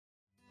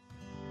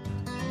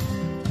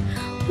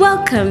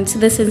Welcome to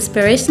this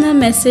inspirational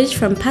message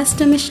from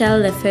Pastor Michelle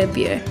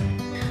Lefebvre.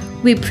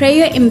 We pray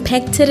you're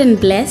impacted and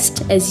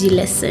blessed as you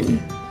listen.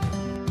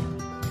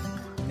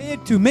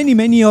 Compared to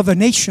many other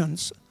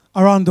nations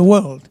around the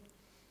world,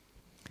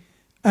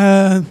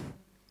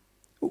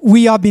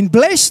 we have been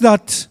blessed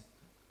that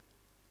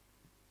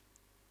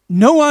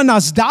no one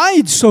has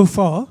died so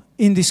far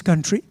in this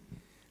country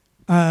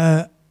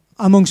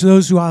amongst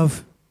those who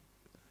have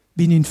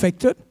been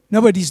infected.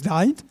 Nobody's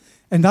died,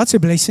 and that's a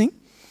blessing.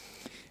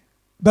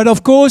 But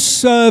of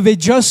course, they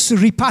just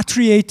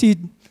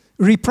repatriated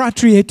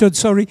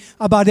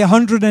about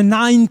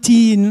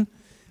 119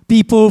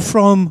 people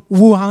from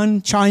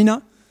Wuhan,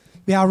 China.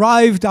 They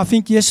arrived, I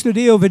think,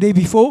 yesterday or the day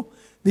before.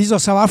 These are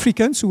South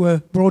Africans who were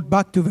brought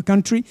back to the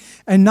country.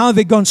 And now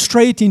they've gone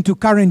straight into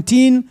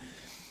quarantine.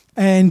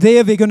 And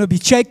there they're going to be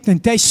checked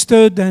and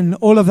tested and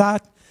all of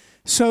that.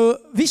 So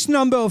this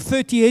number of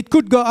 38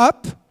 could go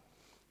up.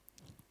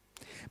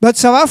 But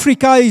South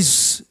Africa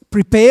is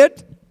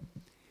prepared.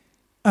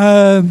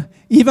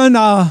 Even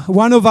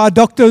one of our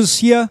doctors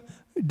here,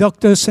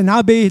 Dr.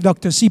 Senabe,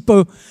 Dr.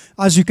 Sipo,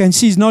 as you can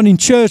see, is not in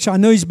church. I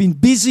know he's been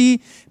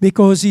busy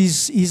because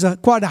he's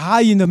quite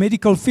high in the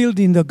medical field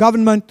in the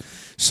government.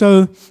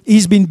 So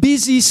he's been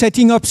busy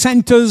setting up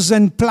centers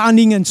and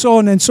planning and so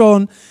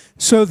on,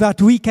 so that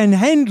we can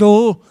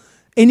handle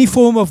any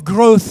form of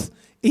growth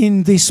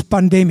in this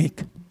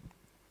pandemic.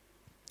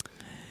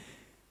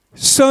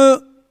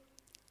 So,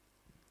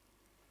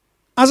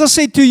 as I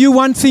said to you,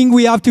 one thing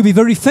we have to be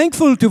very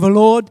thankful to the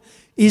Lord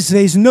is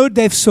there is no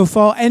deaths so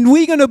far. And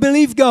we're going to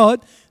believe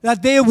God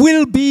that there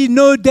will be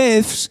no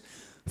deaths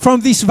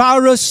from this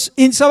virus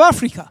in South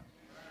Africa.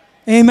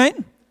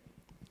 Amen.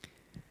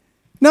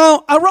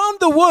 Now, around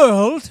the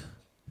world,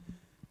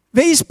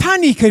 there is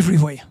panic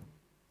everywhere.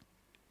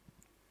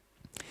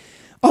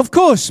 Of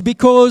course,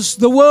 because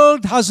the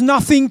world has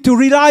nothing to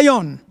rely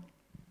on.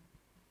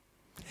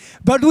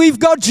 But we've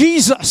got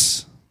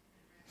Jesus.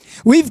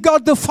 We've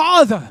got the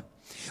Father.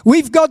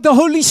 We've got the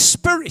Holy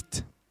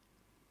Spirit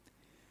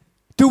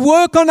to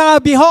work on our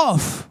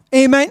behalf.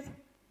 Amen.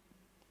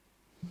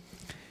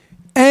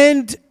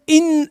 And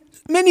in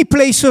many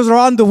places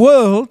around the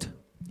world,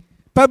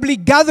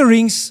 public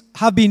gatherings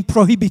have been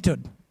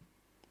prohibited.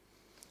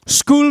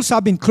 Schools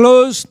have been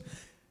closed.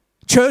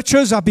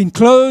 Churches have been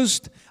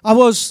closed. I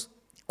was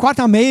quite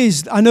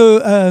amazed. I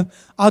know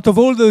out of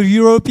all the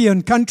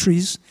European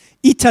countries,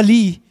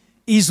 Italy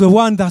is the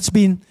one that's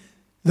been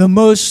the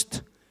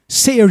most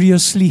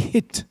seriously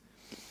hit.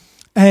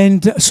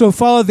 And so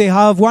far they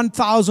have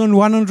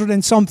 1,100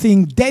 and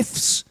something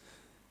deaths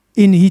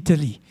in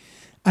Italy.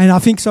 And I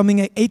think something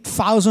like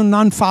 8,000,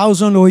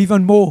 9,000 or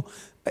even more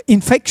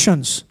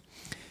infections.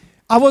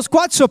 I was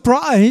quite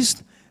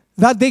surprised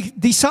that they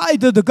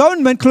decided, the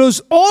government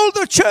closed all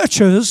the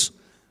churches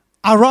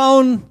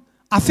around,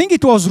 I think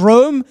it was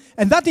Rome,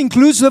 and that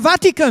includes the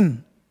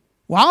Vatican.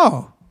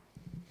 Wow.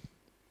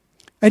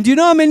 And do you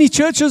know how many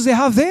churches they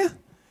have there?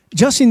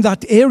 Just in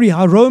that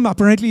area. Rome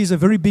apparently is a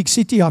very big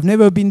city. I've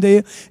never been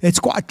there. It's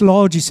quite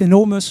large. It's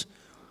enormous.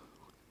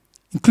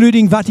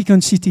 Including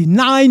Vatican City.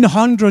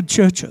 900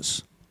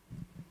 churches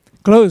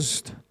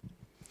closed.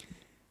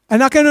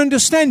 And I can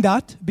understand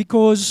that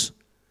because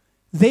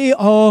they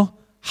are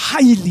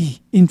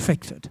highly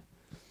infected.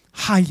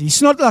 Highly.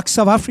 It's not like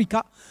South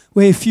Africa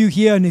where a few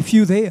here and a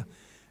few there.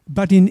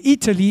 But in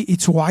Italy,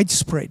 it's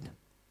widespread.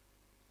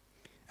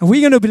 And we're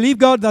going to believe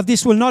God that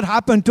this will not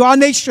happen to our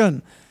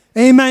nation.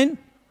 Amen.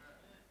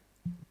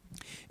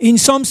 In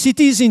some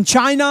cities in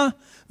China,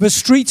 the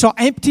streets are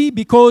empty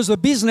because the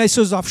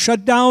businesses have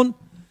shut down.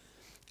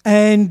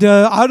 And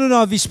I don't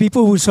know if these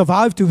people will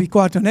survive, to be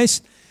quite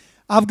honest.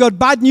 I've got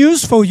bad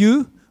news for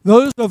you.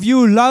 Those of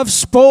you who love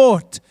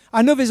sport.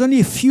 I know there's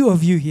only a few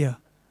of you here.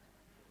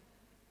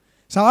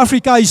 South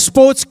Africa is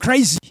sports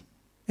crazy.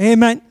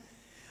 Amen.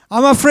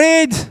 I'm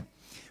afraid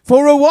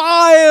for a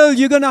while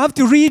you're going to have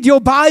to read your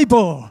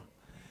Bible.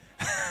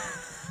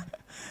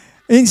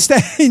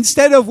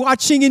 Instead of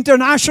watching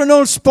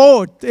international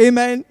sport,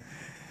 amen,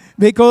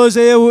 because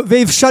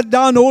they've shut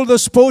down all the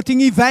sporting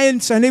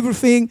events and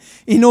everything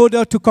in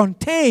order to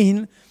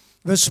contain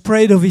the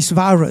spread of this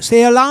virus.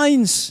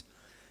 Airlines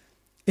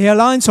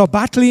are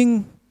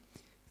battling.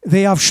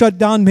 They have shut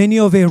down many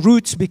of their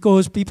routes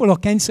because people are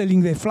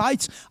canceling their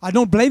flights. I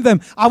don't blame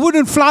them. I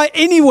wouldn't fly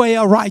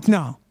anywhere right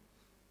now.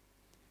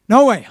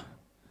 Nowhere.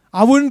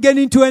 I wouldn't get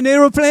into an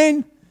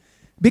aeroplane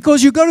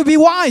because you've got to be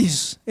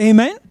wise,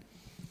 amen.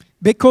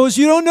 Because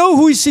you don't know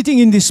who is sitting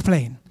in this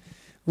plane.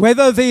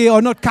 Whether they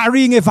are not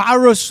carrying a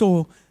virus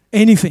or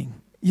anything,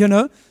 you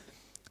know.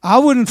 I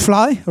wouldn't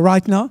fly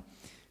right now.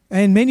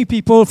 And many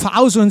people,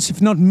 thousands,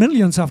 if not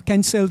millions, have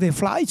canceled their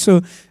flights.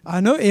 So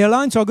I know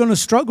airlines are going to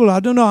struggle.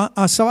 I don't know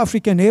how South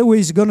African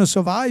Airways is going to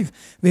survive.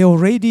 They're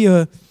already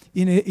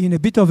in a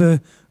bit of a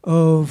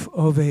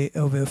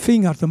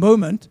thing at the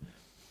moment.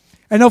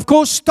 And of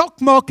course, stock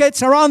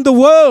markets around the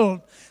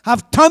world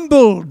have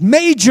tumbled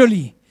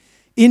majorly.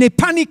 In a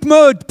panic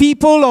mode,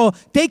 people are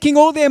taking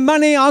all their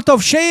money out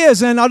of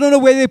shares, and I don't know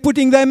where they're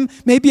putting them,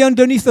 maybe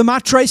underneath the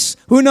mattress,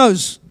 who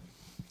knows.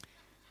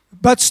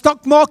 But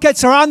stock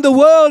markets around the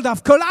world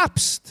have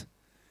collapsed.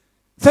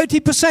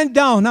 30%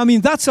 down. I mean,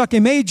 that's like a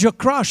major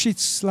crash.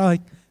 It's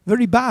like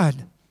very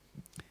bad.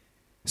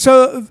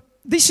 So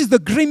this is the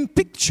grim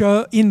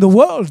picture in the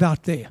world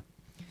out there.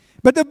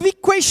 But the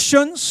big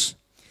questions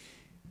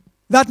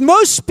that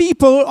most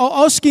people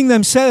are asking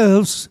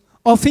themselves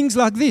are things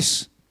like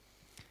this.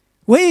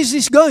 Where is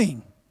this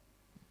going?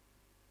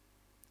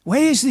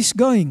 Where is this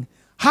going?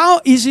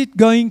 How is it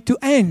going to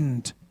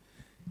end?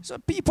 So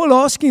people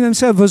are asking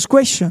themselves those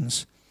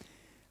questions.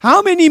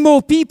 How many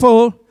more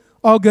people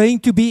are going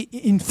to be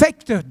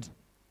infected?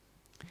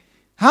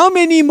 How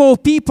many more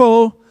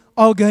people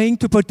are going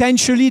to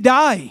potentially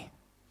die?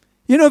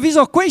 You know, these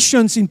are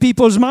questions in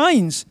people's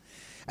minds.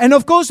 And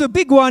of course, the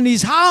big one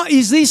is, how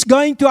is this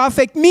going to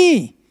affect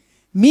me?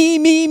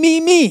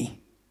 Me.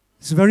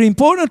 It's a very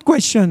important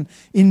question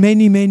in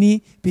many,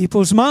 many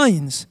people's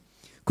minds.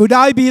 Could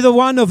I be the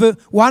one of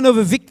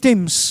the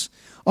victims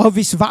of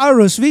this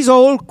virus? These are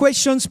all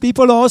questions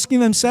people are asking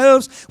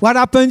themselves. What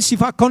happens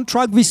if I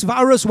contract this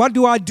virus? What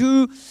do I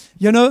do?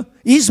 You know,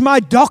 is my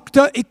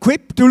doctor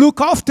equipped to look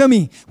after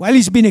me? Well,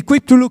 he's been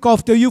equipped to look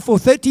after you for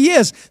 30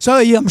 years. So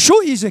I'm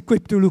sure he's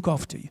equipped to look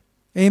after you.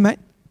 Amen.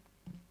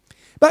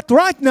 But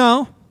right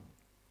now,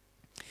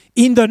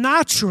 in the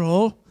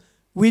natural,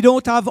 we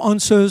don't have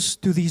answers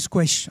to these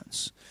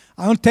questions.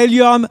 I'm going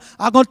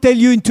to tell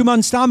you in 2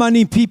 months' time how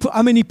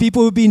many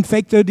people will be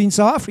infected in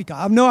South Africa.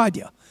 I have no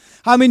idea.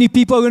 How many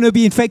people are going to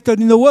be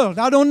infected in the world?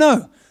 I don't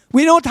know.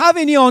 We don't have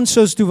any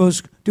answers to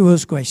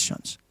those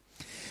questions.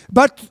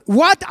 But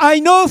what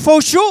I know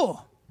for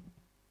sure,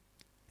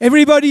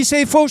 everybody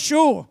say for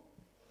sure,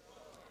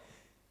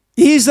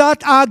 is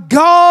that our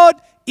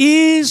God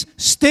is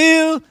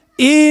still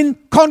in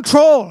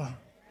control.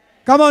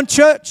 Come on,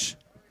 church.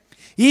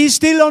 He's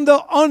still on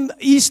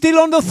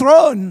the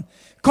throne.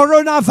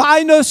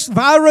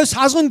 Coronavirus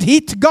hasn't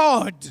hit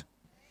God.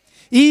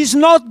 He's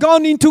not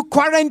gone into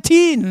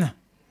quarantine.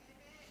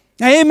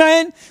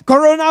 Amen.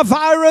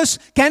 Coronavirus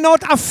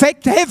cannot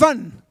affect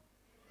heaven.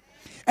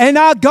 And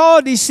our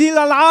God is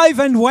still alive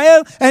and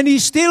well, and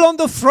He's still on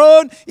the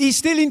throne. He's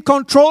still in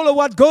control of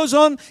what goes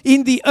on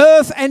in the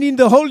earth and in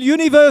the whole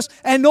universe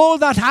and all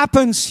that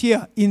happens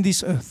here in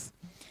this earth.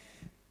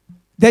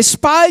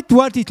 Despite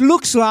what it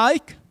looks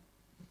like,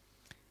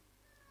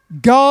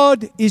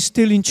 God is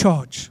still in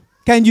charge.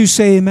 Can you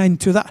say amen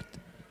to that?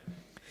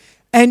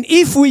 And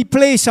if we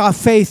place our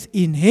faith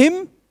in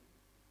Him,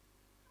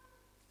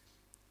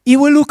 He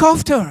will look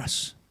after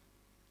us.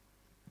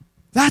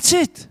 That's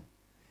it.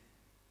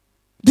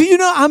 Do you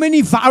know how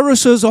many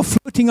viruses are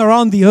floating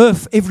around the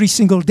earth every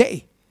single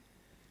day?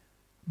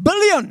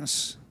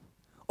 Billions.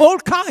 All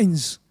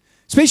kinds.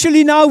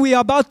 Especially now we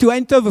are about to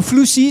enter the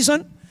flu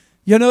season.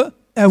 You know,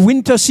 a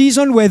winter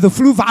season where the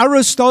flu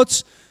virus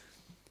starts.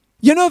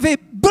 You know, there are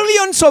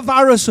billions of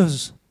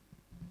viruses.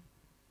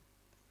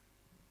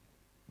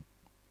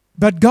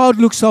 But God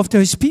looks after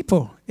His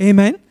people.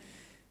 Amen.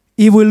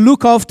 He will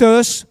look after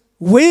us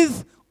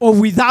with or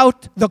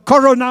without the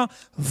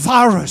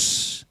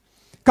coronavirus.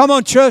 Come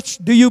on, church.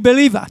 Do you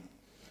believe that?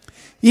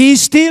 He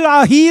is still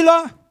our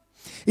healer.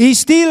 He is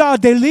still our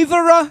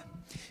deliverer.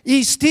 He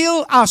is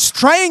still our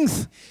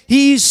strength.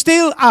 He is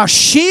still our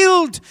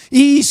shield.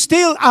 He is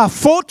still our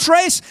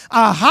fortress,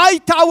 our high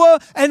tower,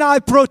 and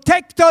our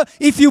protector.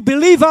 If you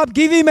believe that,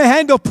 give Him a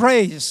hand of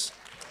praise.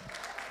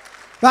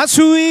 That's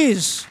who He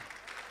is.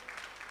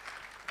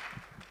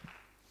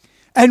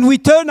 And we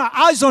turn our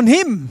eyes on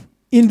Him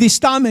in this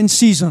time and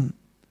season.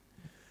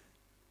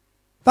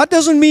 That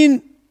doesn't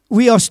mean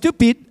we are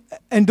stupid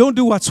and don't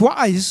do what's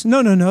wise.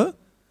 No.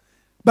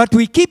 But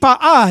we keep our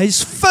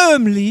eyes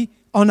firmly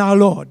on our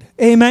Lord.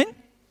 Amen.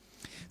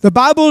 The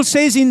Bible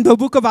says in the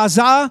book of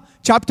Isaiah,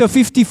 chapter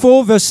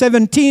 54, verse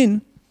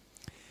 17,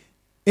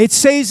 it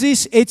says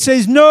this, it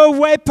says, no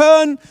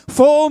weapon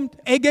formed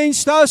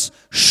against us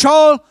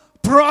shall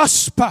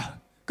prosper.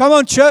 Come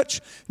on,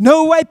 church.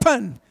 No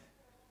weapon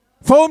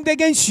formed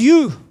against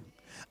you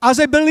as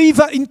a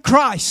believer in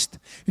Christ.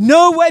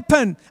 No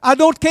weapon. I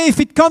don't care if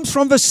it comes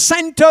from the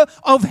center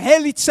of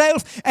hell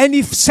itself, and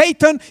if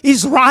Satan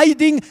is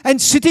riding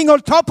and sitting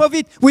on top of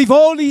it with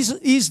all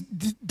his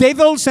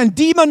devils and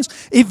demons.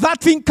 If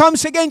that thing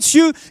comes against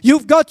you,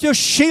 you've got your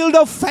shield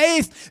of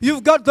faith.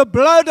 You've got the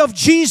blood of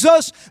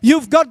Jesus.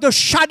 You've got the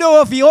shadow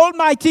of the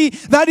Almighty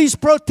that is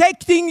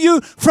protecting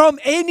you from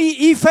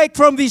any effect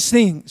from these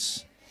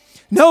things.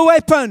 No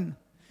weapon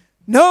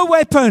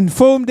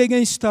formed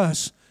against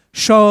us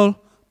shall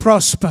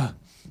prosper.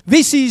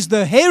 This is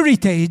the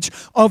heritage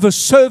of the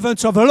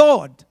servants of the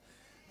Lord.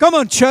 Come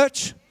on,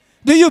 church.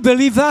 Do you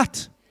believe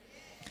that?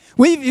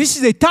 This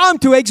is a time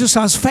to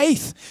exercise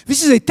faith.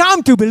 This is a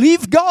time to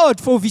believe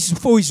God for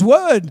His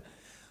word.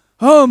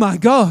 Oh my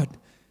God.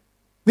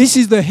 This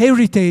is the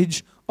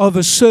heritage of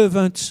the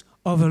servants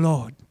of the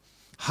Lord.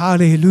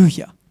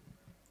 Hallelujah.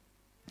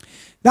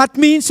 That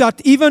means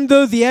that even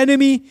though the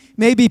enemy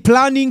may be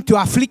planning to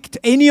afflict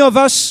any of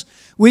us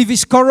with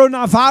this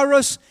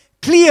coronavirus,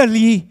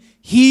 clearly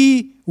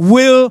he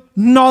will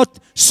not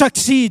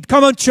succeed.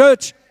 Come on,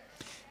 church.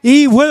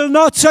 He will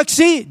not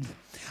succeed.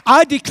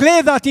 I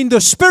declare that in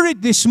the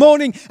Spirit this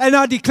morning, and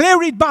I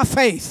declare it by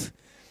faith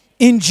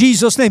in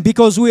Jesus' name,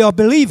 because we are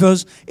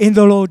believers in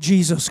the Lord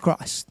Jesus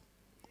Christ.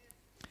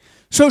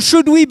 So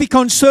should we be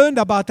concerned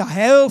about our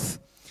health,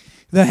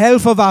 the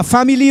health of our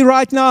family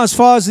right now as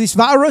far as this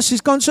virus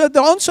is concerned?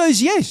 The answer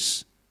is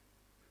yes.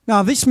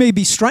 Now, this may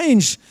be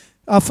strange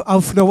of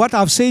what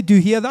I've said to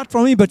hear that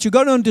from me, but you've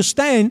got to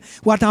understand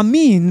what I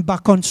mean by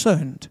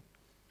concerned.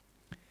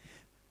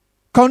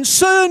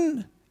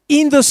 Concern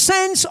in the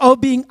sense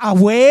of being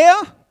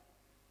aware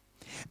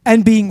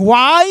and being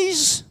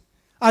wise.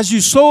 As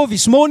you saw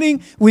this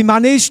morning, we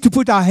managed to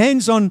put our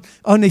hands on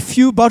a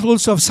few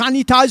bottles of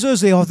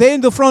sanitizers. They are there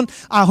in the front.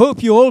 I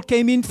hope you all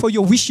came in for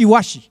your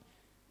wishy-washy.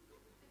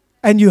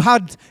 And you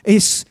had a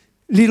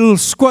little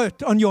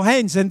squirt on your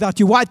hands and that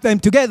you wiped them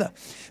together.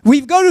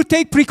 We've got to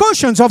take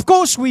precautions. Of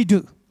course we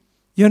do.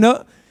 You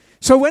know.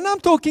 So when I'm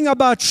talking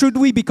about should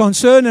we be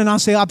concerned, and I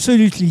say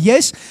absolutely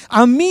yes,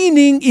 I'm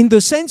meaning in the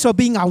sense of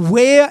being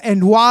aware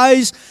and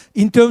wise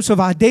in terms of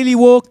our daily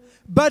walk,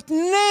 but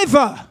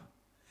never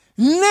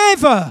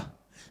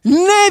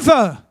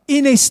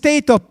in a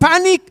state of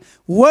panic,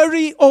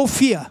 worry, or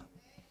fear.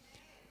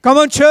 Come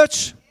on,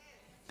 church.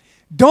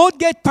 Don't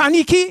get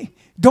panicky.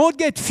 Don't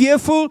get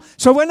fearful.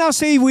 So when I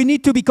say we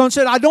need to be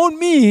concerned, I don't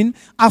mean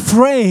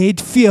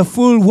afraid,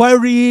 fearful,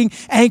 worrying,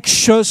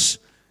 anxious,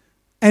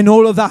 and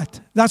all of that.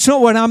 That's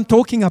not what I'm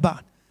talking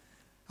about.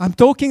 I'm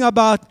talking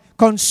about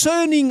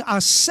concerning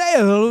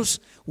ourselves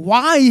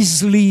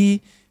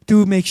wisely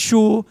to make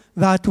sure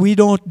that we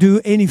don't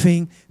do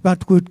anything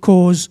that could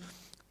cause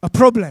a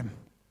problem.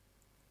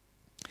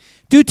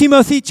 2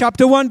 Timothy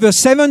chapter 1 verse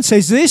 7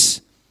 says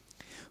this,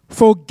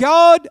 "For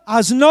God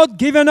has not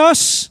given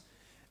us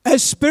a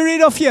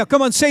spirit of fear."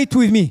 Come on, say it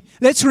with me.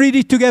 Let's read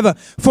it together.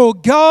 "For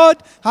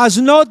God has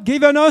not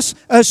given us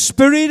a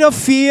spirit of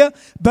fear,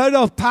 but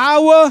of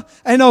power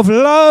and of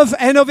love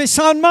and of a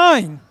sound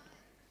mind."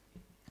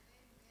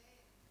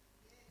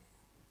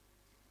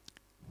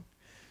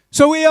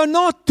 So we are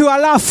not to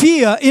allow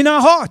fear in our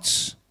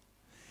hearts.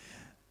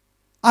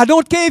 I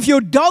don't care if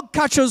your dog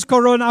catches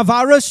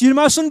coronavirus, you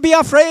mustn't be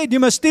afraid. You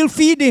must still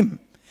feed him.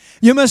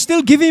 You must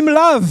still give him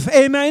love.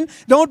 Amen.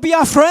 Don't be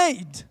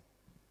afraid.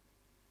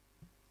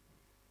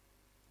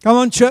 Come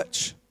on,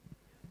 church.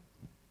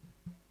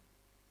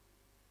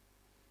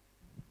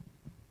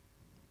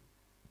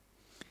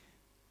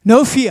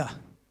 No fear.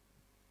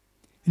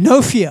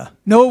 No fear.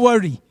 No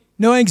worry.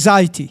 No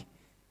anxiety.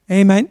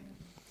 Amen.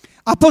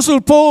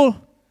 Apostle Paul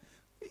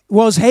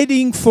was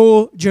heading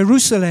for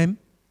Jerusalem.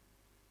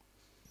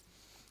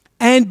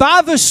 And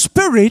by the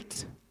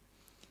Spirit,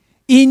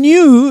 he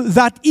knew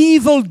that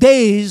evil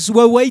days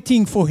were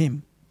waiting for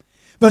him.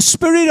 The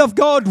Spirit of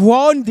God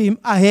warned him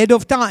ahead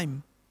of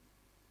time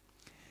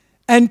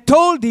and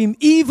told him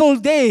evil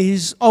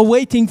days are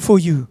waiting for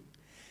you.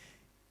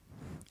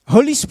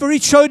 Holy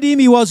Spirit showed him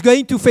he was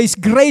going to face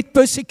great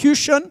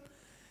persecution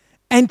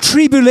and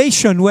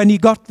tribulation when he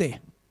got there.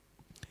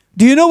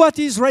 Do you know what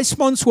his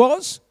response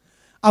was?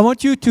 I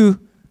want you to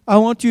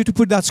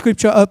put that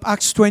scripture up,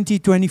 Acts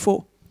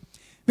 20:24.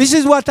 This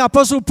is what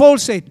Apostle Paul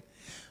said.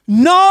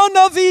 "None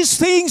of these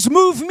things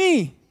move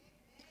me."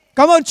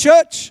 Come on,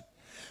 church.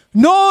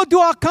 "Nor do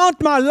I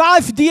count my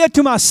life dear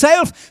to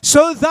myself,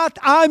 so that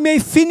I may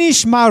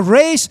finish my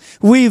race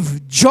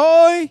with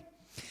joy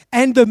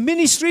and the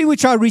ministry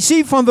which I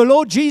received from the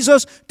Lord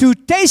Jesus to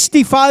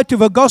testify to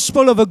the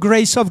gospel of the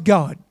grace of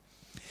God."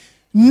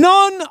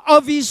 None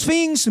of these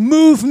things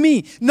move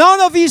me. None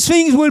of these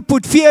things will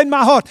put fear in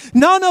my heart.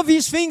 None of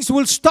these things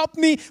will stop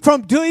me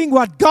from doing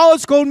what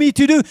God's called me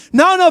to do.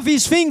 None of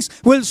these things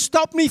will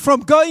stop me from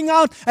going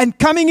out and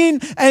coming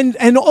in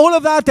and all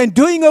of that and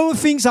doing all the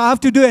things I have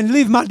to do and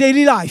live my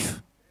daily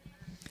life.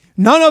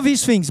 None of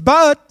these things,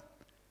 but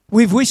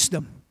with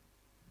wisdom.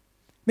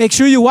 Make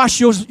sure you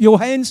wash your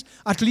hands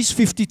at least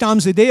 50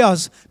 times a day,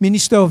 as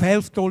Minister of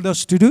Health told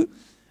us to do.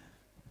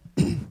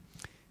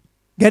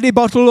 Get a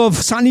bottle of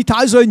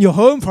sanitizer in your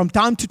home from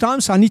time to time.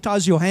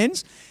 Sanitize your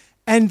hands.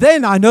 And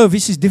then, I know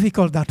this is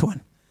difficult, that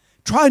one.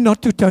 Try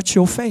not to touch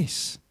your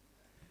face.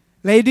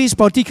 Ladies,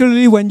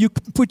 particularly when you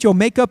put your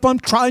makeup on,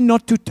 try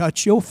not to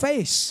touch your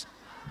face.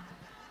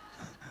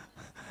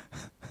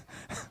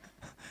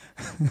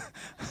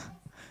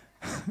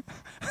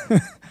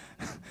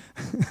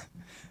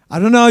 I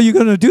don't know how you're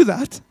going to do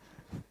that.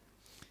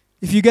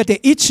 If you get an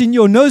itch in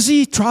your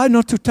nosy, try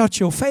not to touch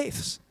your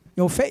face.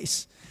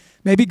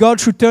 Maybe God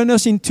should turn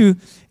us into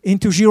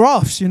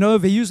giraffes. You know,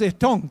 they use their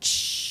tongue.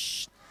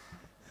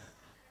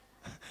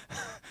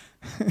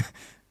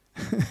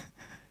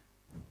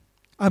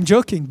 I'm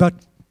joking, but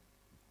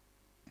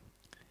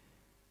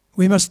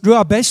we must do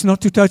our best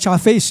not to touch our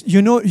face.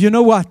 You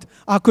know what?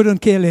 I couldn't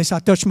care less. I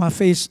touch my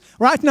face.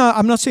 Right now,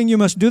 I'm not saying you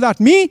must do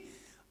that. Me,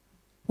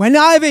 when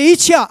I have an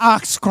itch here, I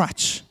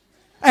scratch.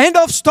 End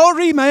of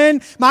story,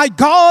 man. My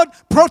God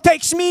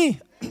protects me.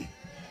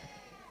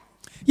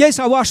 Yes,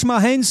 I wash my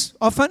hands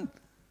often,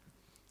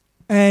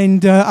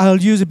 and I'll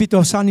use a bit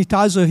of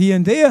sanitizer here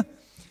and there.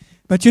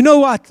 But you know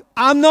what?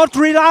 I'm not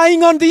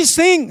relying on these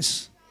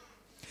things.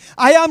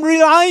 I am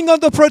relying on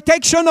the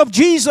protection of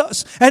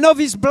Jesus and of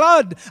His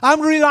blood.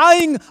 I'm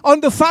relying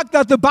on the fact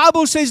that the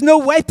Bible says no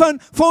weapon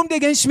formed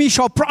against me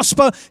shall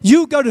prosper.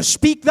 You got to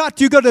speak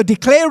that. You got to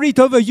declare it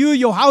over you,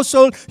 your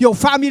household, your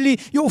family,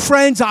 your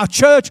friends, our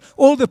church,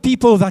 all the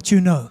people that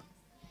you know.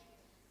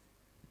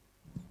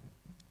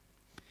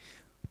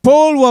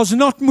 Paul was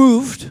not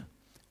moved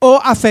or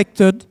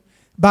affected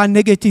by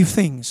negative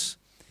things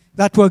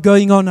that were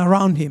going on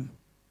around him.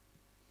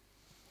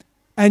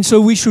 And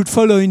so we should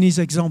follow in his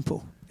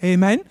example.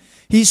 Amen.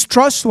 His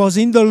trust was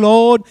in the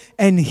Lord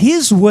and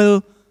His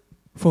will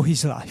for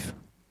his life.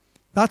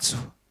 That's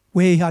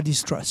where he had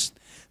his trust.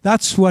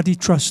 That's what he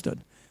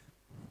trusted.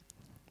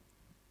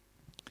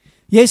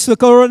 Yes, the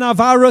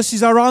coronavirus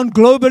is around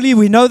globally.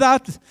 We know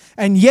that.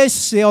 And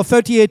yes, there are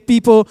 38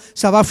 people,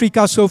 South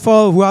Africa so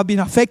far, who have been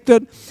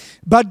affected.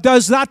 But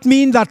does that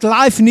mean that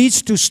life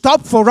needs to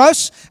stop for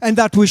us and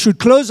that we should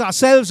close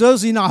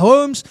ourselves in our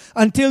homes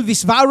until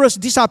this virus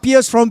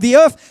disappears from the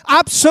earth?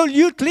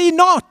 Absolutely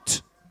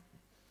not.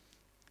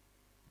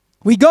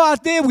 We go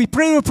out there, we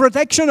pray the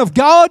protection of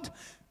God.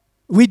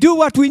 We do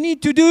what we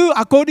need to do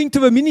according to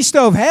the Minister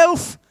of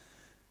Health.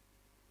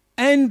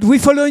 And we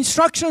follow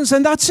instructions,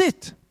 and that's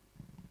it.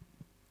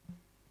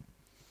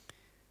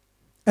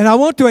 And I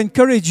want to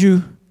encourage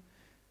you,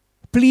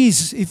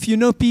 please, if you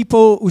know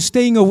people who are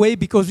staying away,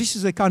 because this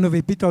is a kind of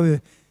a bit of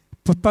a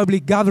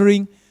public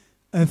gathering,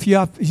 if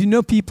you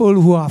know people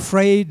who are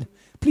afraid,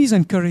 please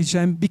encourage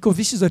them, because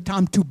this is the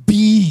time to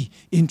be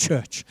in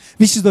church.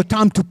 This is the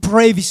time to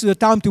pray. This is the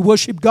time to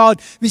worship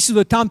God. This is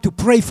the time to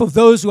pray for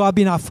those who have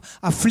been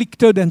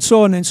afflicted and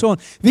so on and so on.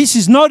 This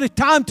is not a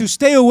time to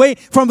stay away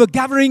from the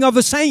gathering of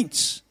the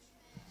saints,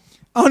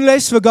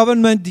 unless the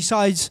government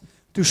decides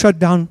to shut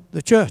down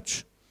the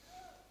church,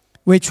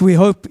 which we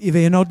hope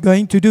they are not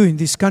going to do in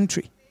this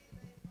country.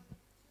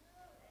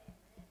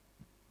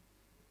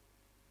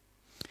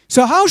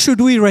 So how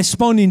should we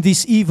respond in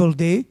this evil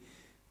day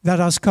that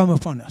has come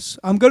upon us?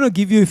 I'm going to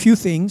give you a few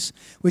things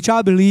which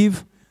I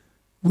believe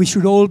we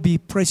should all be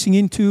pressing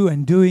into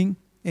and doing.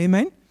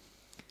 Amen?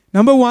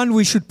 Number one,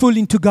 we should pull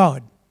into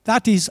God.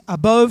 That is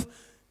above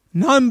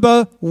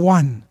number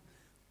one.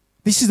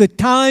 This is the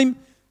time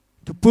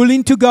to pull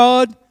into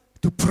God,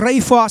 to pray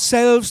for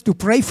ourselves, to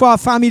pray for our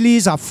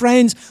families, our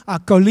friends, our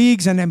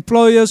colleagues and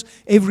employers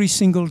every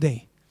single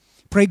day.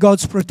 Pray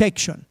God's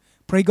protection.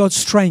 Pray God's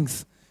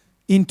strength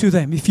into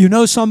them. If you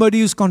know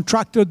somebody who's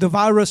contracted the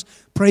virus,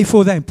 pray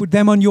for them. Put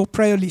them on your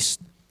prayer list.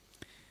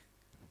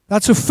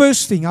 That's the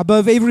first thing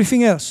above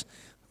everything else.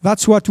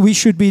 That's what we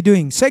should be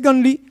doing.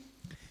 Secondly,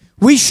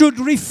 we should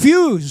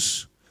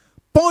refuse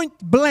point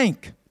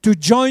blank to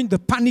join the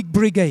panic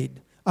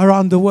brigade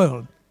around the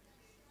world,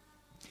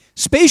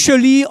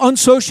 especially on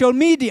social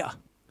media.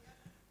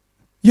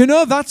 You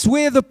know, that's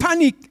where the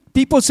panic,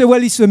 people say,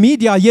 well, it's the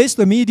media. Yes,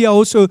 the media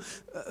also,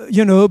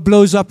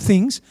 blows up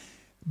things.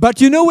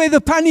 But you know where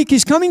the panic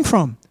is coming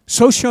from?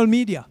 Social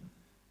media.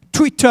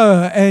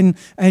 Twitter and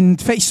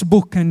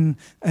Facebook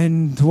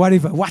and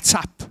whatever,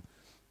 WhatsApp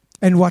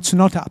and what's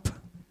not up.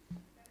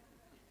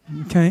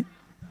 Okay?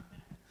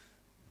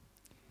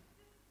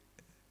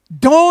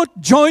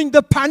 Don't join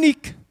the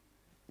panic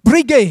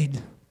brigade.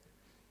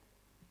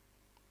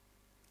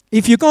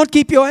 If you can't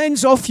keep your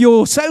hands off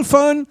your cell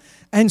phone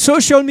and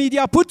social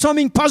media, put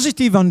something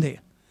positive on there.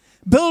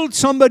 Build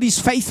somebody's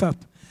faith up.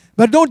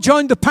 But don't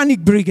join the panic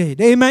brigade.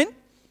 Amen?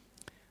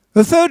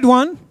 The third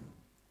one,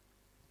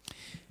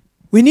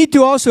 we need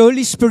to ask the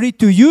Holy Spirit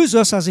to use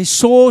us as a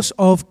source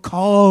of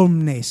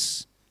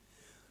calmness.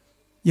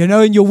 You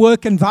know, in your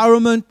work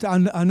environment,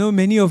 and I know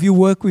many of you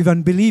work with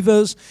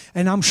unbelievers,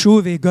 and I'm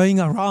sure they're going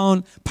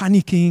around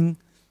panicking,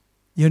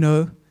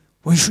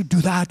 we should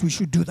do that, we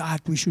should do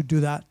that, we should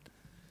do that.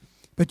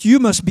 But you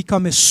must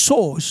become a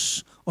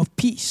source of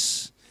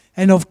peace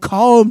and of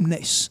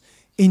calmness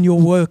in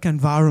your work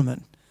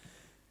environment,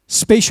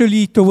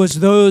 especially towards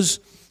those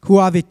who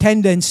have a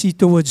tendency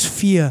towards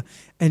fear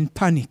and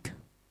panic.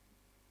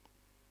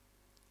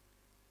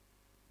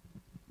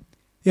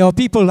 There are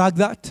people like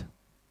that.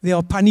 They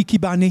are panicky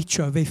by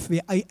nature. They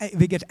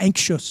get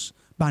anxious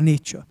by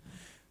nature.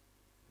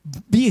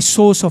 Be a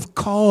source of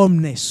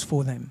calmness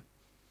for them.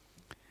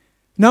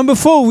 Number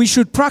 4, we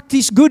should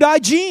practice good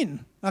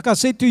hygiene. Like I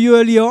said to you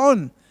earlier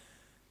on.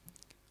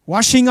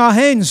 Washing our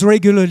hands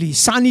regularly.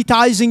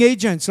 Sanitizing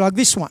agents like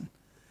this one.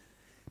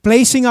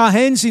 Placing our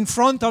hands in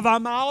front of our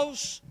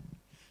mouths.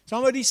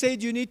 Somebody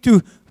said you need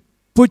to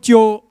put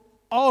your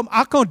arm.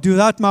 I can't do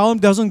that. My arm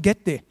doesn't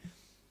get there.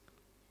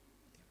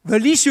 The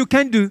least you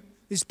can do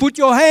is put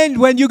your hand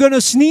when you're going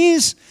to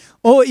sneeze,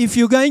 or if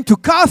you're going to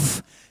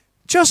cough,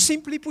 just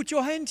simply put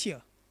your hand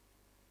here.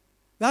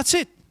 That's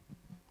it.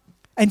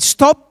 And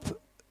stop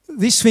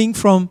this thing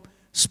from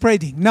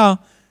spreading. Now,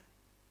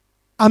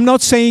 I'm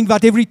not saying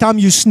that every time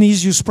you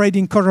sneeze, you're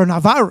spreading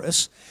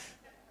coronavirus.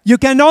 You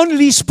can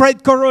only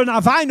spread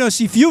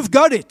coronavirus if you've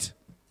got it.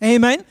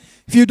 Amen?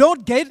 If you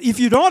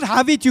don't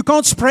have it, you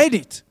can't spread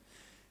it.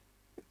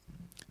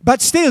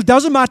 But still,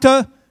 doesn't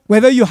matter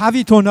whether you have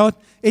it or not.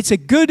 It's a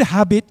good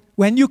habit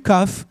when you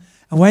cough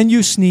and when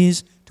you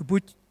sneeze to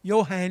put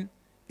your hand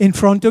in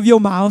front of your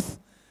mouth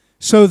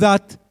so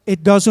that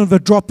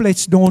the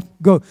droplets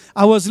don't go.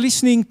 I was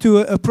listening to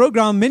a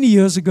program many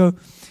years ago.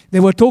 They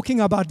were talking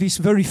about this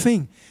very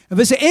thing. And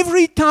they say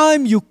every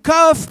time you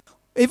cough,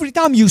 every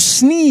time you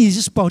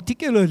sneeze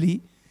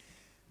particularly,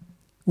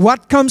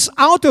 what comes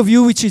out of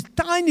you, which is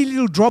tiny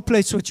little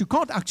droplets which you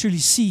can't actually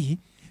see,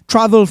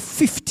 travel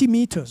 50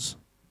 meters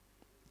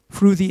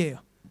through the air.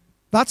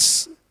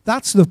 That's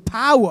the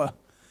power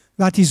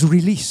that is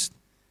released.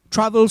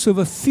 Travels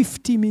over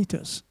 50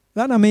 meters.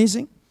 Isn't that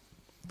amazing?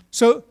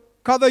 So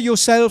cover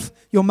yourself,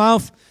 your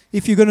mouth,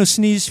 if you're going to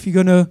sneeze, if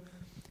you're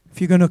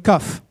going to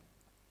cough.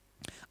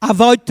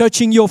 Avoid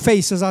touching your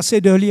face, as I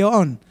said earlier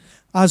on,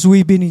 as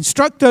we've been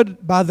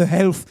instructed by the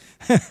health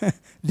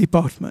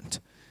department.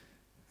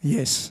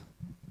 Yes.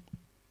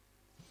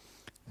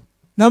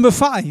 Number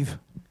 5.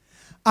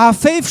 Our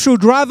faith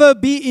should rather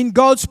be in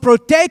God's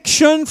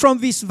protection from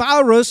this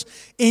virus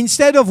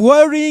instead of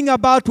worrying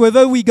about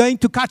whether we're going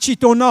to catch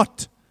it or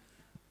not.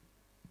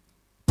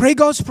 Pray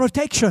God's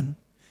protection.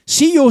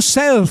 See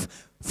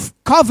yourself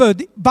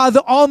covered by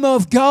the armor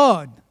of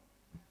God.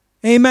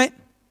 Amen.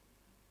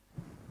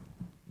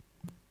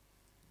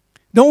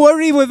 Don't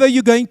worry whether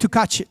you're going to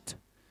catch it.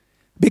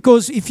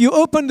 Because if you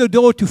open the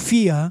door to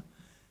fear,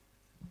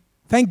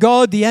 thank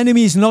God the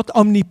enemy is not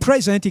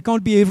omnipresent. He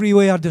can't be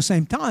everywhere at the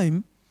same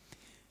time.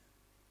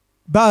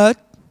 But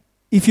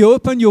if you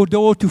open your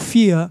door to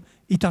fear,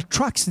 it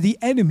attracts the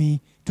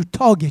enemy to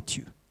target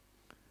you.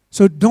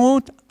 So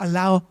don't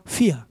allow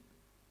fear.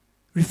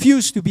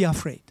 Refuse to be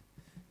afraid.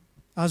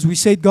 As we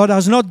said, God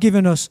has not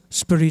given us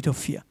spirit of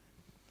fear.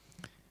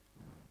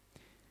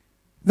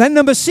 Then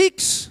number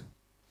 6,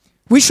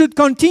 we should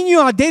continue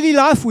our daily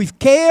life with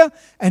care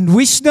and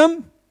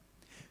wisdom,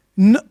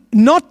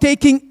 not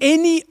taking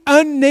any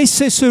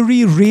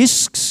unnecessary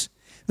risks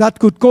that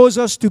could cause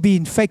us to be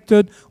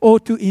infected or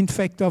to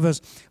infect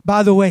others.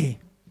 By the way,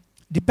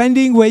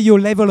 depending where your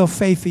level of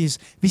faith is,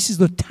 this is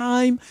the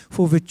time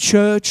for the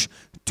church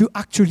to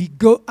actually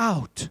go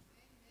out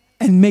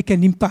and make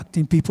an impact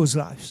in people's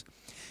lives.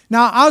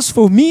 Now, as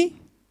for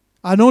me,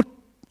 I don't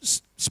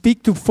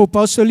speak for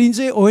Pastor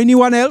Lindsay or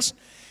anyone else.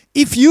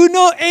 If you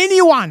know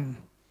anyone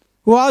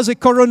who has a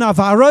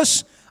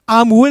coronavirus,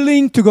 I'm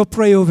willing to go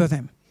pray over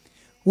them.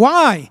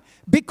 Why?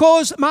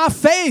 Because my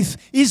faith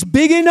is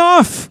big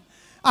enough.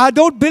 I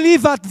don't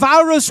believe that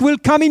virus will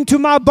come into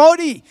my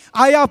body.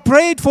 I have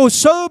prayed for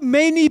so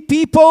many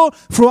people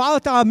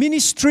throughout our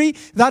ministry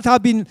that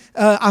have been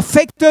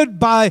affected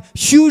by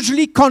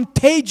hugely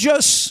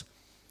contagious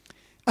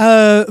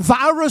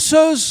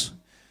viruses.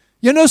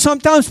 You know,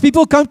 sometimes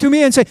people come to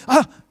me and say,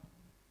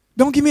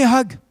 don't give me a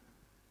hug.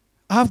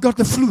 I've got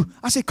the flu.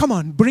 I say, come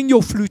on, bring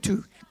your flu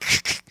too.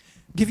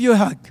 Give you a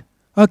hug.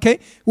 Okay?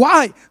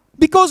 Why?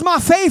 Because my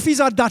faith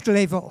is at that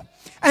level.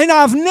 And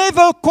I've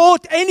never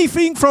caught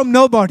anything from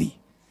nobody.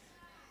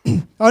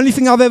 Only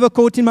thing I've ever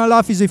caught in my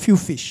life is a few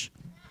fish.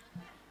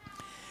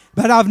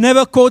 But I've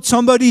never caught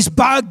somebody's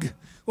bug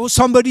or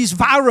somebody's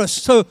virus.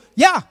 So,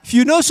 yeah, if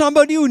you know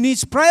somebody who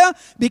needs prayer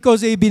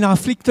because they've been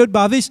afflicted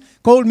by this,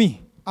 call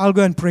me. I'll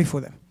go and pray for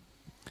them.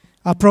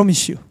 I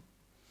promise you.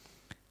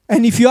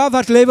 And if you have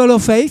that level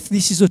of faith,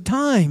 this is a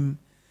time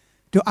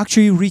to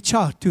actually reach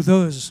out to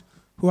those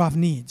who have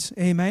needs.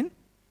 Amen?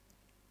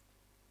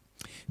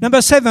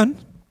 Number 7.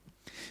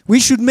 We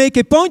should make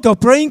a point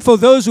of praying for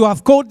those who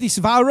have caught this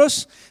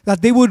virus,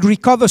 that they would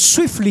recover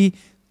swiftly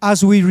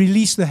as we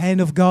release the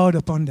hand of God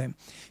upon them.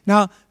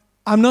 Now,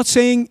 I'm not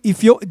saying,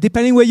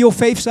 depending where your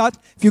faith's at,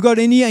 if you got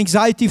any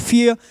anxiety,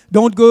 fear,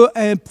 don't go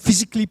and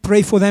physically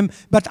pray for them,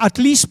 but at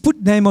least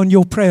put them on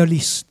your prayer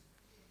list.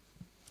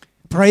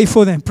 Pray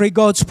for them. Pray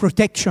God's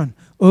protection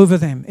over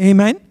them.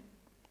 Amen?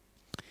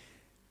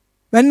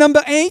 Then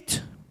number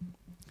 8,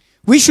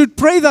 we should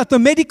pray that the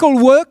medical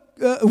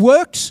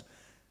works.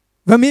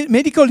 The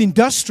medical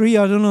industry,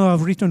 I don't know,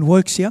 I've written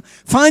works here,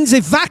 finds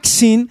a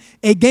vaccine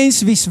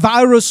against this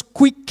virus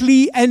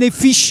quickly and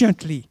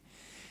efficiently.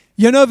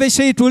 You know, they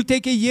say it will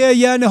take a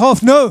year and a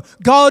half. No,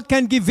 God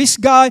can give this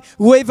guy,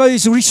 whoever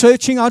is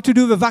researching how to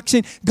do the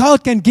vaccine,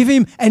 God can give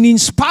him and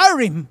inspire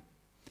him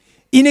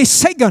in a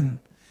second.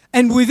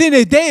 And within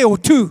a day or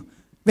two,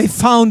 they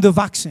found the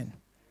vaccine.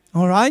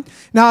 All right?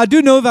 Now, I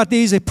do know that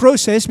there is a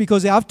process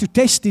because they have to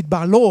test it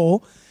by law.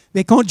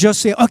 They can't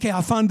just say, okay,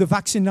 I found the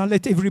vaccine, now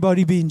let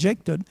everybody be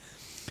injected.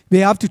 They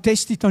have to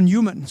test it on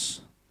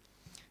humans.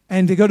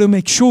 And they got to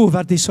make sure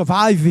that they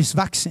survive this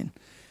vaccine.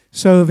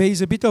 So there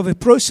is a bit of a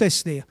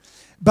process there.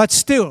 But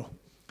still,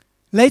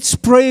 let's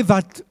pray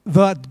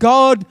that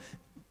God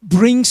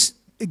gives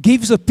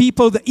the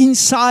people the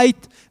insight,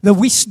 the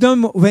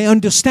wisdom, the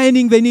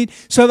understanding they need,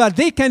 so that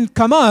they can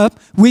come up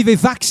with a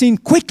vaccine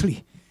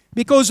quickly.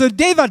 Because the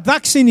day that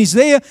vaccine is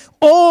there,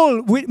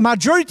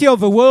 majority of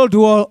the world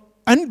who are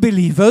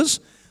unbelievers,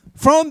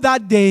 from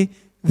that day,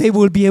 they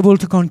will be able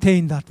to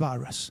contain that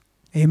virus.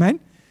 Amen?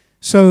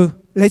 So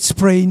let's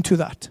pray into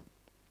that.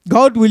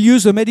 God will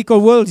use the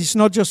medical world. It's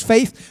not just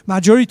faith.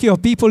 Majority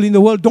of people in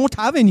the world don't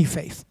have any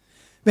faith.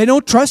 They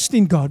don't trust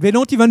in God. They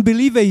don't even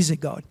believe there is a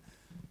God.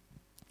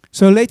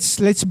 So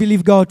let's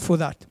believe God for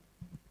that.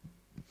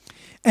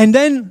 And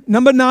then,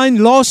 number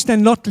 9, last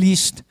and not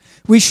least,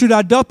 we should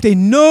adopt a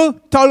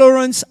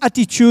no-tolerance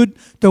attitude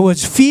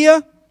towards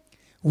fear,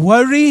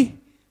 worry,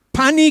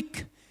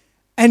 panic,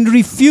 and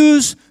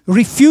refuse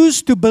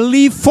to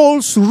believe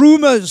false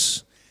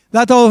rumors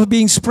that are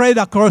being spread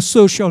across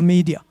social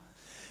media.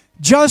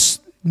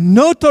 Just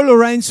no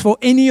tolerance for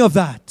any of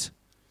that,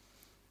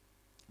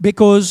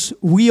 because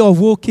we are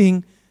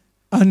walking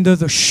under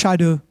the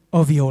shadow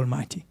of the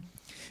Almighty.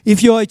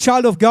 If you are a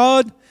child of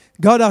God,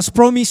 God has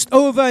promised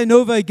over and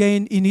over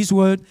again in His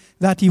Word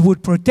that He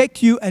would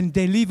protect you and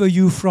deliver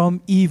you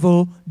from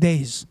evil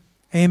days.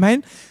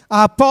 Amen.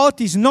 Our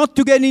part is not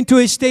to get into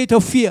a state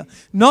of fear,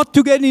 not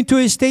to get into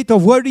a state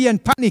of worry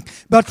and panic,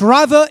 but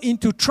rather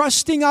into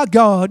trusting our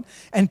God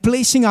and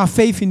placing our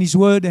faith in His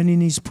Word and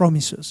in His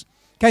promises.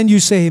 Can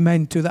you say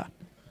amen to that?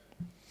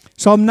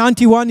 Psalm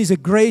 91 is a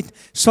great,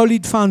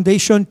 solid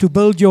foundation to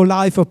build your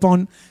life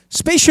upon,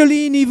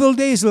 especially in evil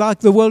days like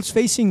the world's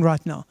facing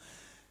right now.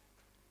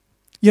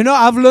 You know,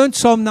 I've learned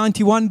Psalm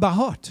 91 by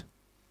heart.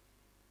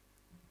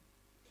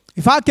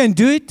 If I can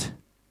do it,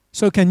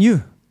 so can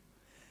you.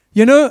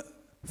 You know,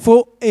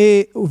 for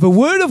the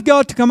Word of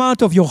God to come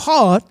out of your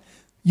heart,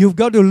 you've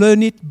got to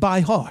learn it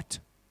by heart.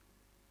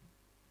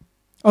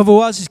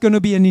 Otherwise, it's going to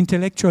be an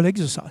intellectual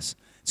exercise.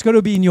 It's got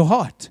to be in your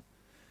heart.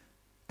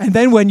 And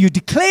then when you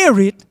declare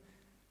it,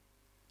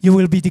 you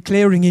will be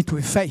declaring it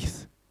with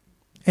faith.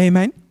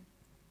 Amen.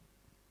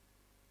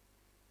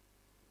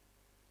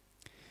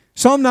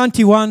 Psalm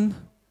 91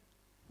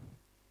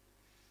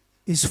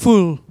 is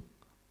full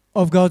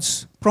of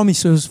God's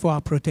promises for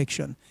our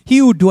protection. He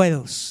who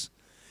dwells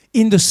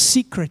in the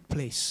secret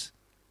place,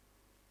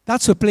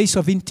 that's a place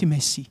of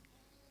intimacy,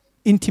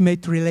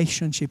 intimate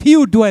relationship. He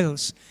who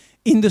dwells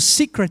in the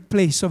secret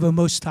place of the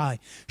Most High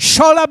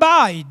shall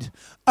abide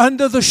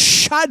under the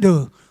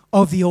shadow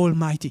of the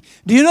Almighty.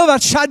 Do you know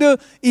that shadow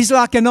is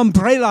like an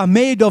umbrella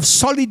made of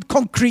solid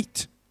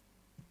concrete?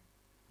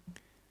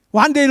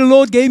 One day the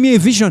Lord gave me a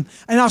vision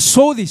and I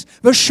saw this.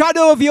 The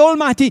shadow of the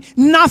Almighty,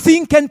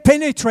 nothing can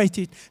penetrate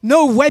it.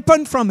 No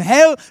weapon from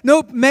hell,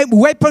 no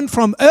weapon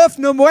from earth,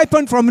 no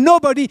weapon from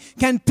nobody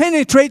can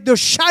penetrate the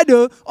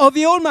shadow of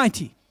the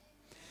Almighty.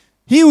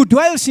 He who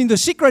dwells in the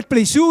secret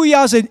place, who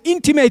has an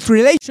intimate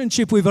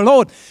relationship with the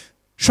Lord,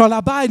 shall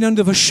abide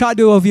under the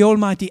shadow of the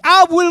Almighty.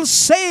 I will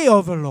say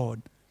of the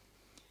Lord,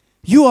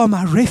 you are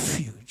my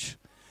refuge.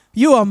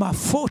 You are my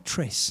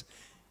fortress.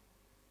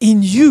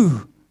 In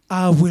you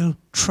I will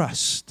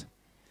trust.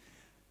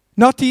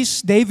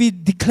 Notice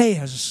David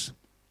declares.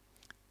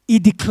 He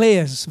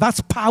declares.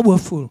 That's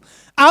powerful.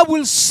 I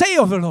will say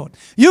of the Lord.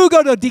 You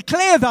got to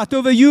declare that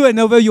over you and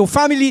over your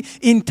family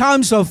in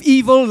times of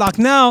evil like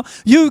now.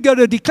 You got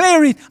to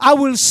declare it. I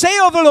will say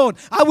of the Lord.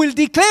 I will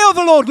declare of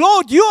the Lord.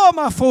 Lord, you are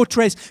my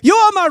fortress. You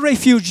are my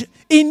refuge.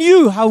 In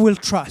you I will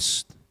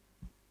trust.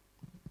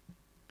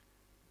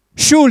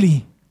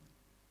 Surely,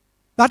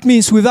 that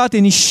means without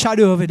any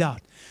shadow of a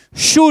doubt,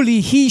 surely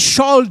He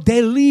shall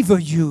deliver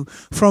you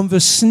from the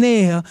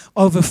snare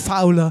of the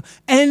fowler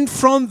and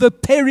from the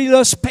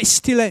perilous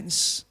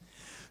pestilence.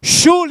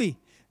 Surely,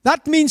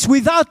 that means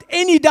without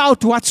any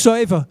doubt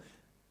whatsoever.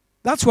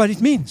 That's what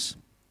it means.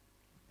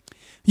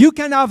 You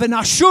can have an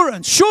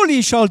assurance. Surely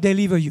He shall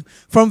deliver you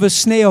from the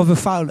snare of the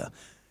fowler.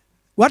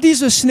 What is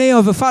the snare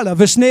of the fowler?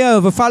 The snare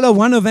of the fowler,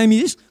 one of them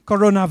is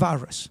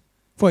coronavirus,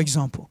 for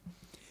example.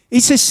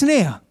 It's a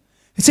snare.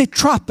 It's a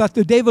trap that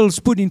the devil's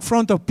put in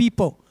front of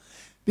people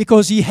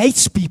because he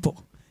hates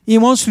people. He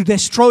wants to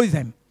destroy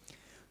them.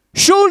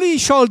 Surely He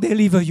shall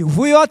deliver you,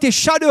 without a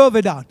shadow of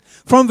a doubt,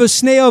 from the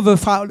snare of the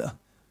fowler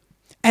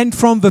and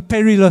from the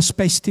perilous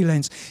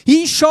pestilence.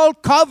 He shall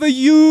cover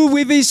you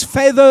with His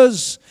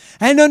feathers,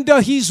 and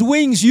under His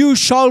wings you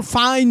shall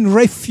find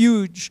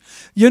refuge.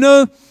 You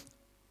know,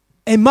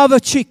 a mother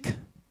chick,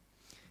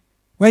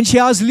 when she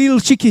has little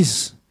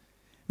chickies,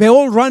 they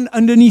all run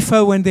underneath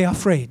her when they're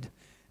afraid.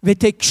 They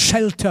take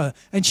shelter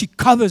and she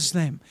covers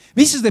them.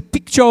 This is the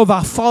picture of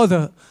our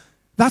Father.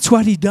 That's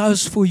what He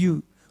does for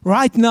you.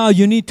 Right now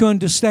you need to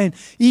understand,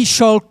 He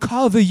shall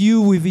cover you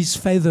with His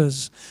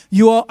feathers.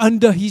 You are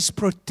under His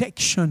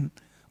protection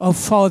of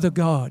Father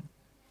God.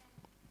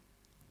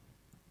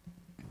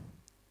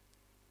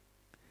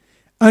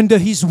 Under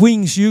His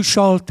wings you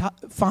shall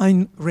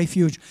find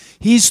refuge.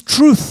 His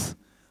truth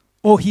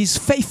or His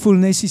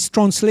faithfulness is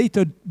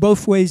translated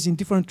both ways in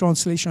different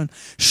translations,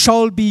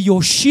 shall be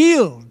your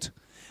shield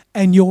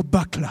and your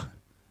buckler.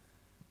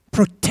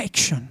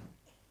 Protection.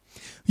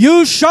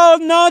 You shall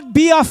not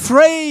be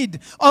afraid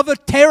of a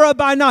terror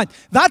by night.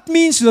 That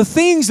means the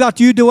things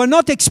that you were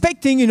not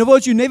expecting, in other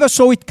words, you never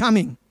saw it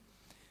coming.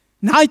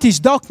 Night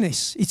is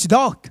darkness. It's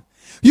dark.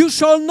 You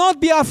shall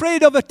not be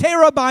afraid of a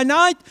terror by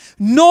night,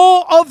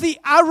 nor of the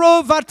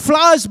arrow that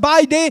flies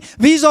by day.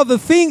 These are the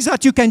things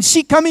that you can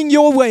see coming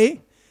your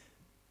way.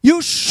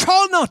 You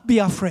shall not be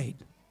afraid.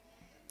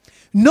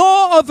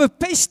 Nor of a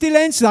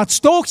pestilence that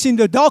stalks in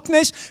the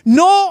darkness,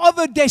 nor of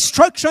a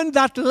destruction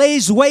that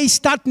lays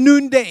waste at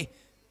noonday.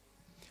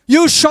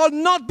 You shall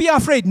not be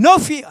afraid. No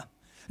fear,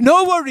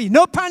 no worry,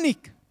 no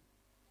panic.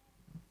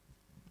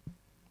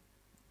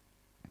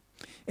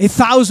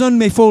 1,000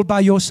 may fall by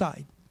your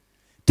side,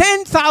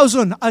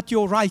 10,000 at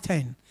your right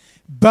hand,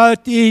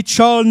 but it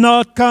shall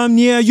not come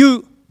near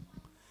you.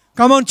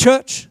 Come on,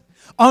 church.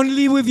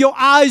 Only with your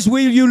eyes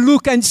will you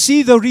look and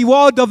see the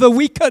reward of the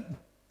wicked.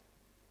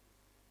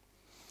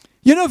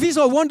 You know, these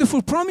are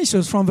wonderful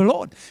promises from the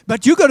Lord.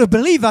 But you got to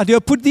believe that. You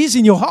put these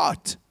in your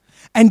heart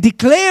and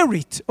declare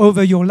it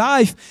over your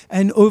life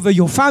and over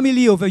your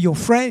family, over your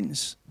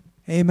friends.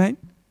 Amen.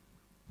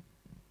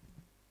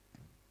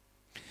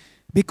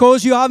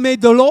 Because you have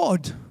made the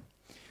Lord,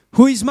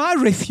 who is my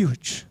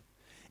refuge,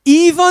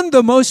 even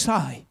the Most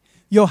High,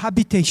 your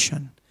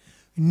habitation.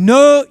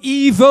 No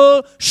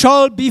evil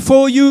shall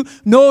befall you,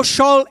 nor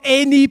shall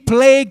any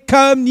plague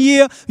come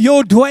near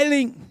your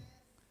dwelling.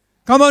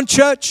 Come on,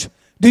 church.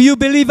 Do you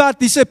believe that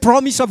this is a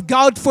promise of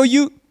God for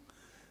you?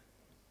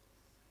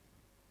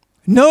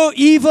 No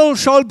evil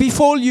shall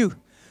befall you,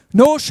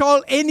 nor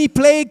shall any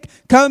plague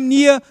come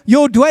near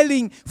your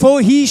dwelling,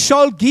 for he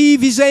shall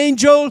give his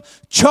angel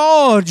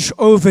charge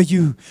over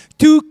you,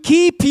 to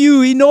keep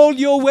you in all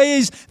your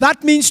ways.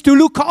 That means to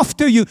look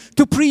after you,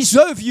 to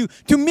preserve you,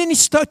 to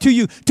minister to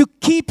you, to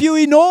keep you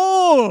in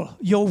all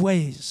your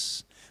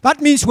ways.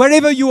 That means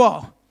wherever you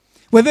are,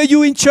 whether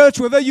you're in church,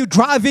 whether you're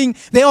driving,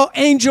 there are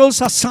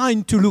angels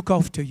assigned to look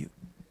after you.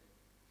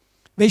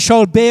 They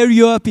shall bear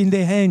you up in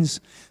their hands,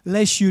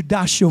 lest you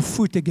dash your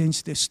foot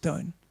against a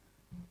stone.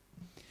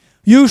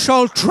 You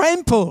shall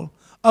trample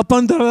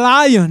upon the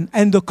lion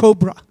and the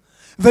cobra.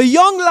 The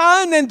young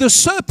lion and the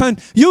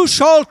serpent you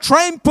shall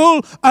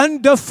trample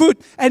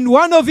underfoot. And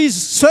one of his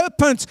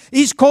serpents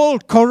is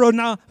called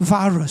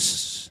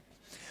coronavirus.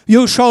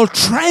 You shall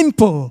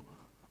trample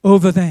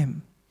over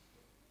them.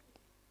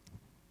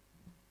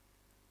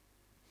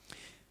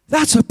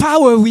 That's the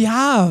power we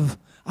have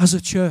as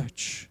a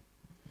church.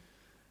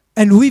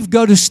 And we've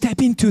got to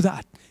step into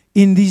that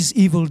in these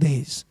evil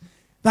days.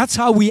 That's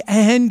how we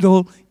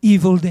handle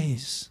evil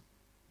days.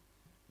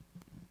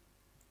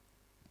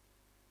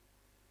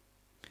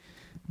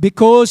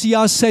 Because he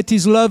has set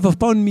his love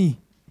upon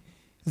me,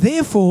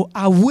 therefore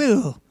I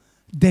will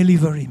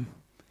deliver him.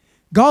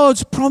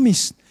 God's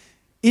promise.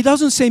 It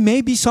doesn't say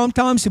maybe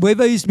sometimes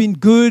whether he's been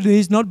good,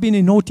 he's not been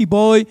a naughty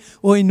boy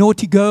or a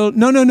naughty girl.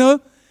 No.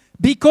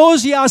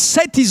 Because he has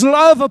set his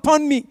love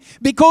upon me.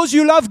 Because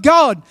you love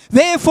God.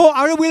 Therefore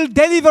I will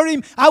deliver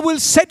him. I will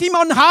set him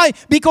on high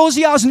because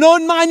he has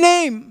known my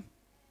name.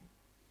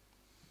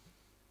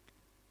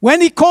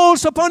 When he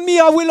calls upon me,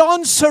 I will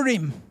answer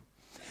him.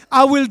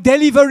 I will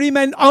deliver him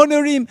and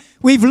honor him.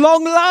 With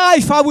long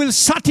life I will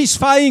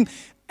satisfy him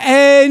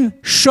and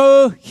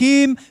show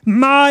him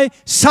my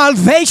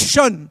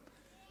salvation.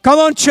 Come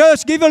on,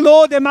 church. Give the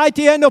Lord a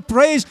mighty hand of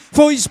praise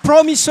for his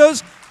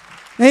promises.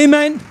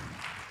 Amen.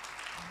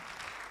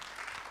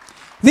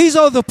 These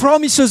are the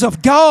promises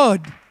of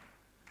God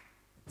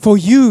for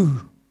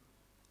you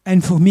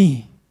and for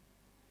me.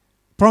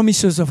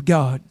 Promises of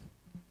God.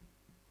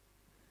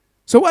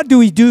 So what do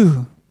we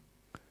do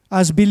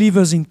as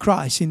believers in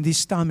Christ in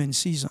this time and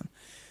season?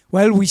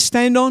 Well, we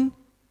stand on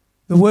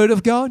the Word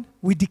of God.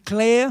 We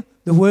declare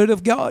the Word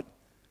of God.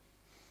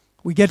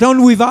 We get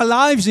on with our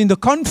lives in the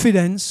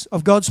confidence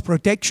of God's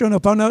protection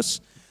upon us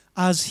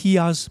as He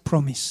has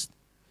promised.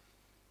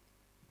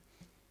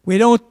 We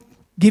don't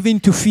give in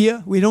to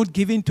fear. We don't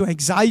give in to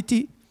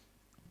anxiety.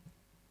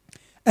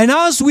 And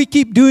as we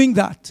keep doing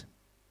that,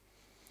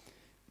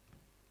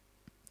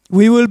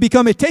 we will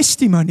become a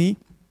testimony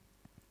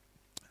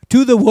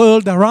to the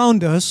world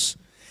around us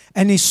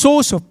and a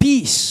source of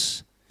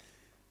peace.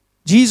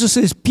 Jesus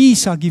says,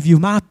 peace I'll give you,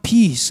 my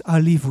peace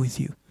I'll live with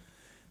you.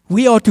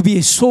 We ought to be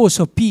a source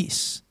of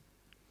peace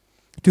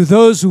to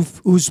those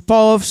whose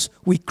paths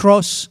we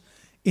cross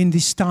in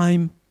this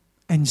time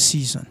and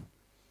season.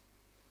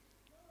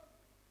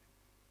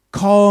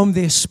 Calm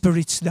their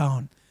spirits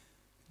down.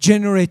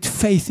 Generate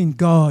faith in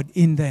God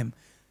in them.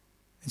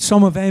 And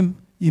some of them,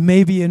 it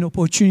may be an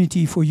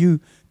opportunity for you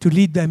to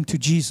lead them to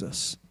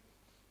Jesus.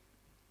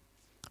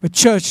 But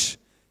church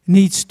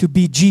needs to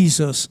be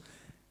Jesus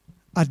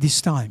at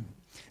this time.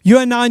 You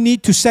and I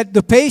need to set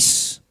the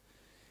pace.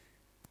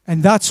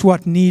 And that's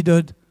what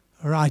needed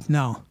right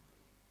now.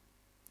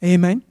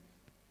 Amen.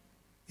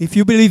 If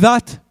you believe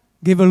that,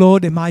 give the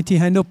Lord a mighty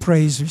hand of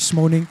praise this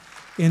morning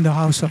in the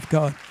house of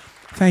God.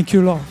 Thank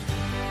you, Lord.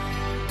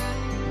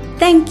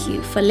 Thank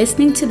you for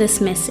listening to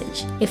this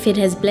message. If it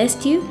has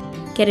blessed you,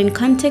 get in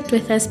contact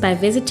with us by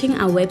visiting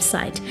our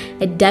website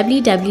at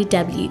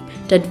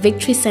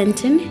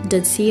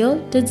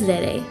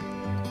www.victorycenton.co.za.